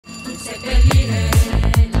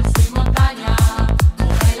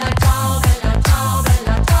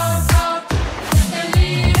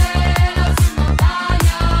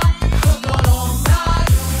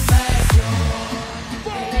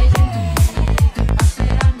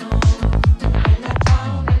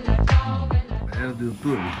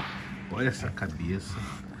Olha essa cabeça,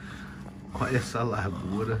 olha essa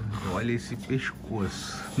largura, olha esse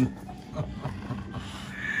pescoço.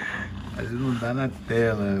 Mas não dá na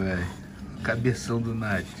tela, velho. Cabeção do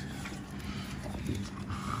Nath.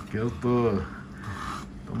 Que eu estamos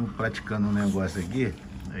praticando um negócio aqui.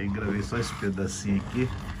 Aí gravei só esse pedacinho aqui,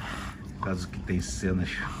 caso que tem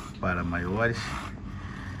cenas para maiores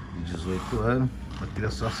de 18 anos. Eu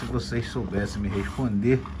queria só se vocês soubessem me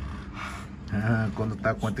responder. Quando tá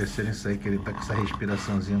acontecendo isso aí, que ele tá com essa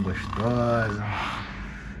respiraçãozinha gostosa,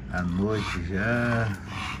 à noite já.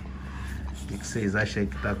 O que vocês acham aí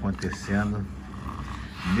que tá acontecendo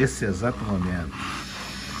nesse exato momento?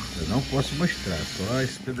 Eu não posso mostrar, só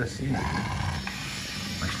esse pedacinho aqui.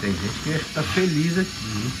 Mas tem gente que está feliz aqui,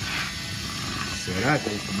 hein? Será que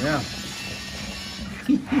é isso mesmo?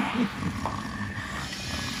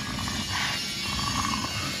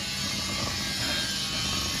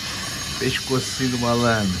 Pescocinho do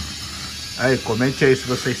malandro. Aí, comente aí se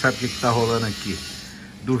vocês sabem o que tá rolando aqui.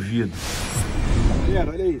 Duvido.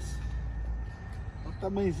 Galera, olha isso. Olha o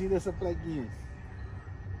tamanhozinho dessa praguinha.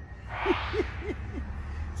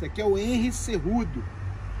 Isso aqui é o Henry Cerrudo,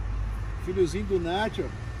 filhozinho do Nath, ó,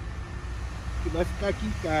 que vai ficar aqui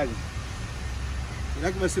em casa.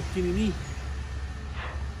 Será que vai ser pequenininho?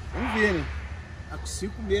 Vamos ver, né? Tá com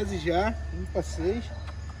 5 meses já, indo para 6.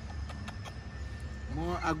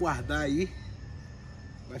 Vamos aguardar aí.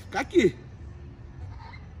 Vai ficar aqui.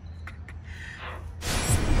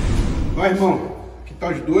 Ó, irmão, aqui tá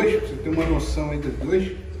os dois, pra você ter uma noção aí dos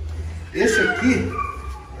dois. Esse aqui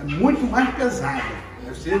é muito mais pesado.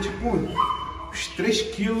 Deve ser tipo uns 3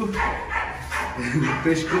 quilos.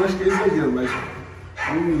 3 quilos acho que é exagero, mas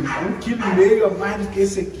 1,5 kg a mais do que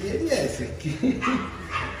esse aqui. Esse aqui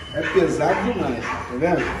é pesado demais, tá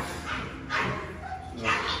vendo?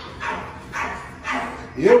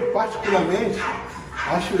 Eu, particularmente,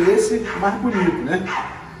 acho esse mais bonito, né?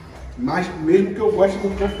 Mas mesmo que eu goste do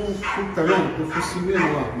corpo, tá vendo? Do focinho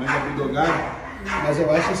menor, mais abdogado. Mas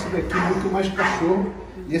eu acho esse daqui muito mais cachorro.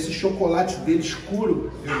 E esse chocolate dele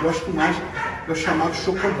escuro, eu gosto mais, que eu chamava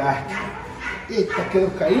chocodark. Eita, tá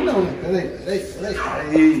querendo cair não, né? Peraí.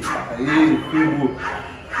 Aí, ferrou.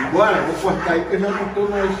 Agora, eu vou cortar aí, porque eu já não tô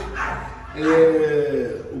mais...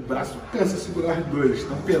 o braço cansa segurar os dois,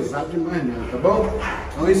 estão pesados demais mesmo, tá bom?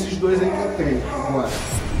 Então esses dois aí que eu tenho agora.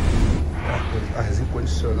 Arzinho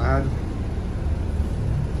condicionado.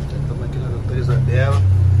 Já estamos aqui na doutora Isabela.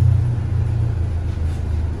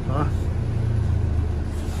 Ó.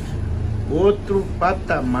 Outro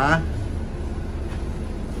patamar.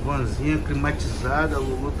 Vanzinha climatizada, a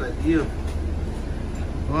Lulu tá ali,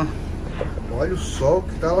 ó. Olha o sol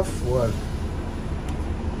que tá lá fora.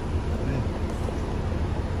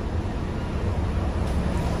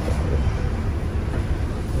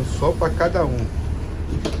 Só para cada um.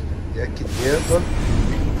 E aqui dentro,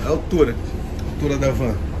 ó, a altura da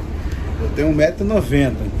van. Eu tenho 1,90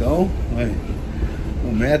 m, então, olha,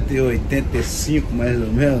 1,85 m mais ou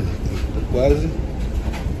menos. Tô quase.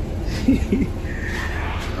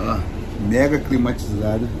 Ó, mega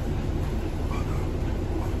climatizada.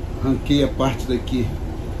 Arranquei a parte daqui,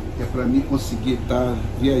 que é para mim conseguir estar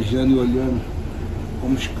viajando e olhando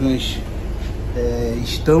como os cães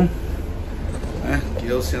estão. Que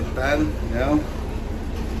eu sentado, né?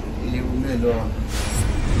 E o melhor.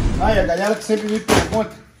 Aí a galera que sempre me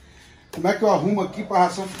pergunta como é que eu arrumo aqui para a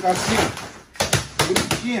ração ficar assim, ó,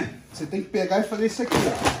 bonitinha. Você tem que pegar e fazer isso aqui,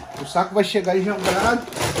 ó. O saco vai chegar enjambrado,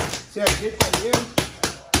 você ajeita ele,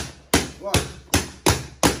 ó.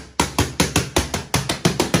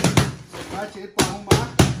 Você bate ele para arrumar.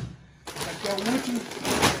 Esse aqui é o último,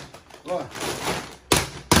 ó.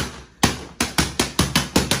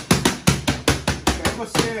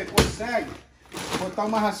 Você consegue botar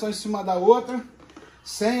uma ração em cima da outra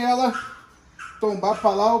sem ela tombar para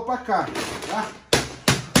lá ou para cá, tá?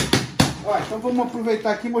 Ó, então vamos aproveitar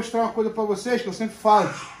aqui e mostrar uma coisa para vocês que eu sempre falo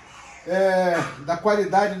da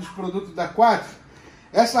qualidade dos produtos da 4.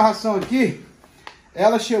 Essa ração aqui,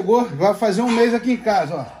 ela chegou, vai fazer um mês aqui em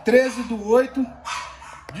casa, ó, 13/8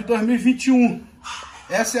 de 2021.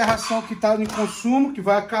 Essa é a ração que está em consumo, que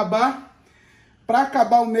vai acabar. Para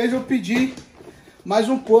acabar o mês eu pedi mais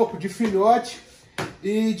um pouco de filhote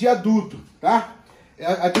e de adulto, tá?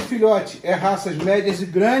 A de filhote é raças médias e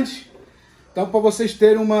grandes. Então, para vocês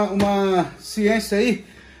terem uma ciência aí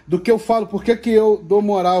do que eu falo, por que eu dou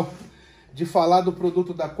moral de falar do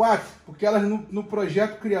produto da 4, porque elas no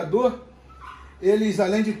projeto criador, eles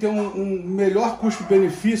além de ter um melhor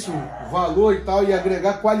custo-benefício, valor e tal, e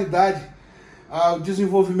agregar qualidade ao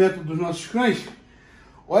desenvolvimento dos nossos cães,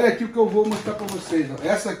 olha aqui o que eu vou mostrar para vocês. Ó.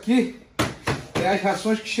 Essa aqui é as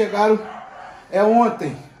rações que chegaram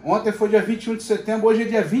ontem. Ontem foi dia 21 de setembro, hoje é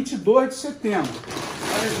dia 22 de setembro.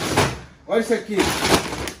 Olha isso aqui.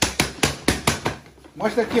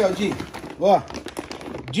 Mostra aqui, ó, Di. Ó,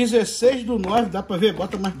 16/9, dá pra ver?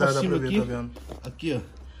 Bota mais pra cima aqui. Tá vendo? Aqui,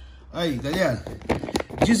 ó. Aí, galera.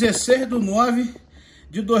 16/9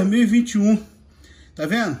 de 2021. Tá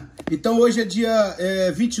vendo? Então hoje é dia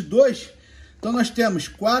 22. Então nós temos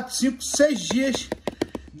 4, 5, 6 dias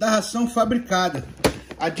da ração fabricada.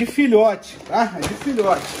 A de filhote, tá? A de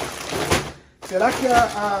filhote. Será que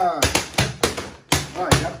Ó,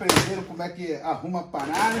 já aprenderam como é que arruma a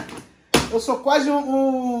parada? Eu sou quase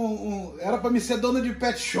era pra me ser dono de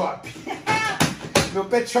pet shop. Meu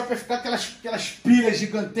pet shop vai ficar aquelas pilhas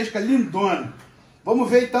gigantescas, lindonas. Vamos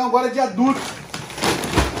ver então agora de adulto.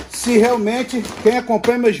 Se realmente, quem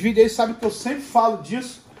acompanha meus vídeos aí sabe que eu sempre falo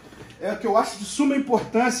disso. É o que eu acho de suma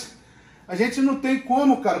importância. A gente não tem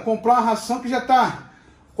como, cara, comprar uma ração que já tá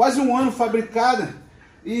quase um ano fabricada.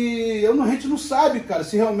 E a gente não sabe, cara,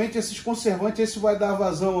 se realmente esses conservantes, esse vai dar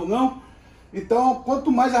vazão ou não. Então,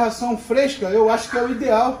 quanto mais a ração fresca, eu acho que é o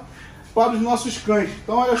ideal para os nossos cães.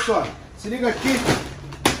 Então, olha só, se liga aqui,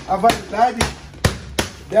 a validade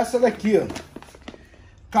dessa daqui, ó.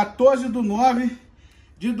 14/9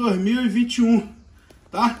 de 2021,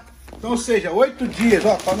 tá? Então, ou seja, 8 dias,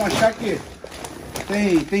 ó, para não achar que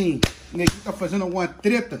ninguém tá fazendo alguma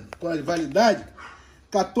treta com a validade.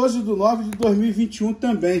 14/9 de 2021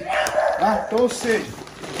 também, tá? Então, ou seja,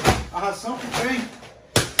 a ração que tem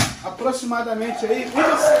aproximadamente aí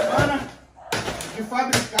uma semana de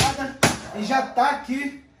fabricada e já tá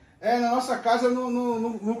aqui na nossa casa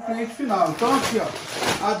no cliente final. Então aqui,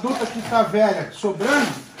 ó, a adulta que tá velha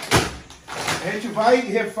sobrando, a gente vai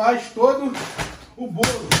e refaz todo o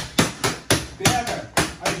bolo. Pega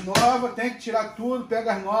as novas, tem que tirar tudo,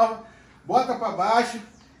 pega as novas, bota para baixo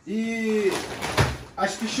e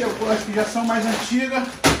as que já são mais antigas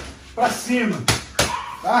para cima,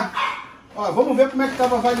 tá? Ó, vamos ver como é que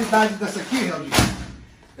estava a validade dessa aqui, Raudinho.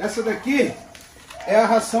 Essa daqui é a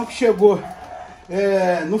ração que chegou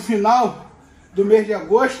no final do mês de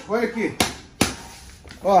agosto. Olha aqui,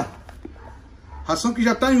 ó, ração que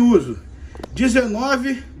já está em uso,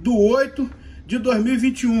 19/8 de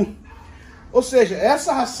 2021. Ou seja,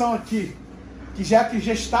 essa ração aqui, que já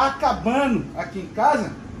está acabando aqui em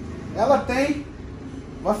casa, ela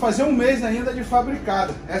vai fazer um mês ainda de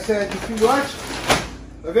fabricada. Essa é de filhote,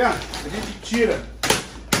 tá vendo? A gente tira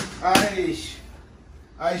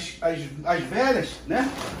as velhas, né?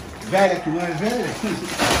 Velha que não é velha,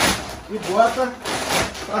 e bota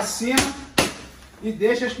pra cima e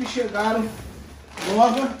deixa as que chegaram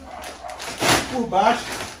novas por baixo,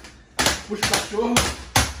 para os cachorros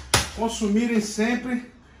consumirem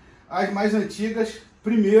sempre as mais antigas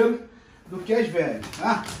primeiro do que as velhas,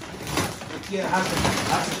 tá? Aqui é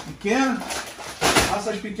raças pequenas.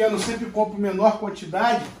 Raças pequenas eu sempre compro menor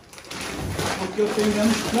quantidade, porque eu tenho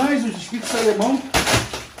menos cães, os espíritos alemão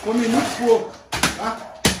comem muito pouco, tá?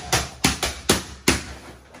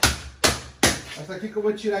 Essa aqui que eu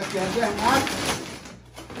vou tirar aqui é a dermato.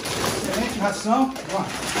 Excelente ração, ó.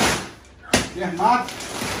 Dermato,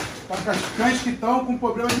 para os cães que estão com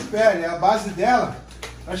problema de pele. A base dela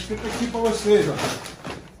está escrito aqui para vocês, ó.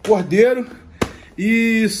 Cordeiro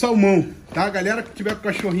e salmão, tá? Galera que tiver com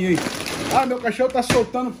cachorrinho aí. Ah, meu cachorro tá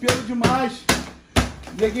soltando pelo demais.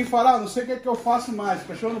 Ninguém fala, não sei o que é que eu faço mais. O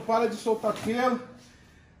cachorro não para de soltar pelo.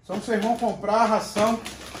 Então vocês vão comprar a ração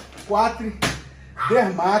 4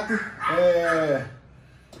 dermato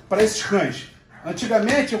para esses cães.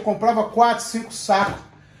 Antigamente eu comprava 4, 5 sacos.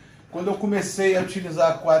 Quando eu comecei a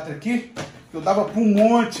utilizar a 4 aqui, eu dava para um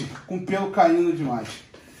monte com pelo caindo demais.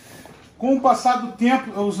 Com o passar do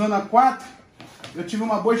tempo, eu usando a 4, eu tive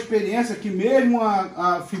uma boa experiência que mesmo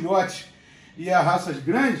a filhote e a raças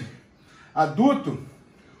grandes, adulto,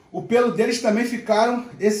 o pelo deles também ficaram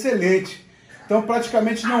excelentes. Então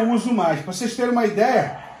praticamente não uso mais. Para vocês terem uma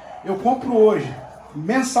ideia, eu compro hoje,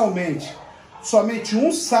 mensalmente, somente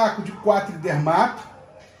um saco de 4 dermato.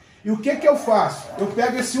 E o que eu faço? Eu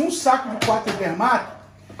pego esse um saco de 4 dermato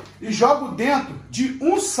e jogo dentro de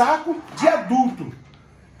um saco de adulto.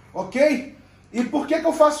 Ok? E por que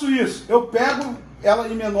eu faço isso? Eu pego ela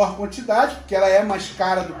em menor quantidade, porque ela é mais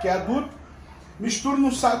cara do que adulto, misturo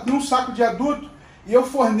num saco de adulto e eu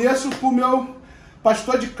forneço para o meu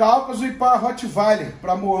pastor de Cáucaso e para a Rottweiler,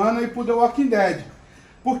 para a Moana e para o The Walking Dead.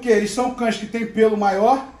 Porque eles são cães que têm pelo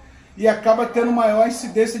maior e acaba tendo maior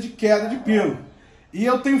incidência de queda de pelo. E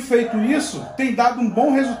eu tenho feito isso, tem dado um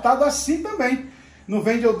bom resultado assim também. Não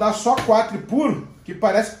vem de eu dar só 4 puro, que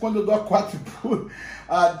parece que quando eu dou a 4 puro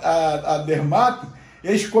a dermato,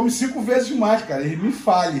 eles comem 5 vezes mais, cara, eles me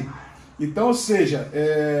falhem. Então, ou seja,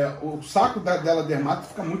 o saco dela dermato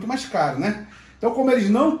fica muito mais caro, né? Então, como eles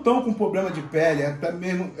não estão com problema de pele, até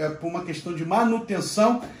mesmo por uma questão de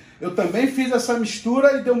manutenção, eu também fiz essa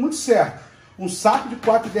mistura e deu muito certo. Um saco de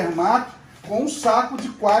 4 dermato com um saco de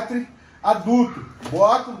 4 adulto.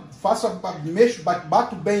 Boto, mexo,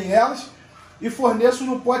 bato bem elas e forneço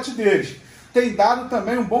no pote deles. Tem dado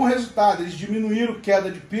também um bom resultado. Eles diminuíram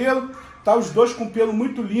queda de pelo, tá os dois com pelo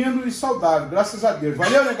muito lindo e saudável, graças a Deus.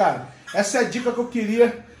 Valeu, negado? Essa é a dica que eu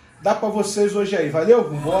queria dar para vocês hoje aí. Valeu?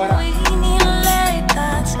 Vambora!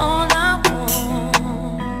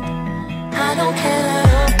 I don't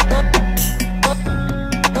care.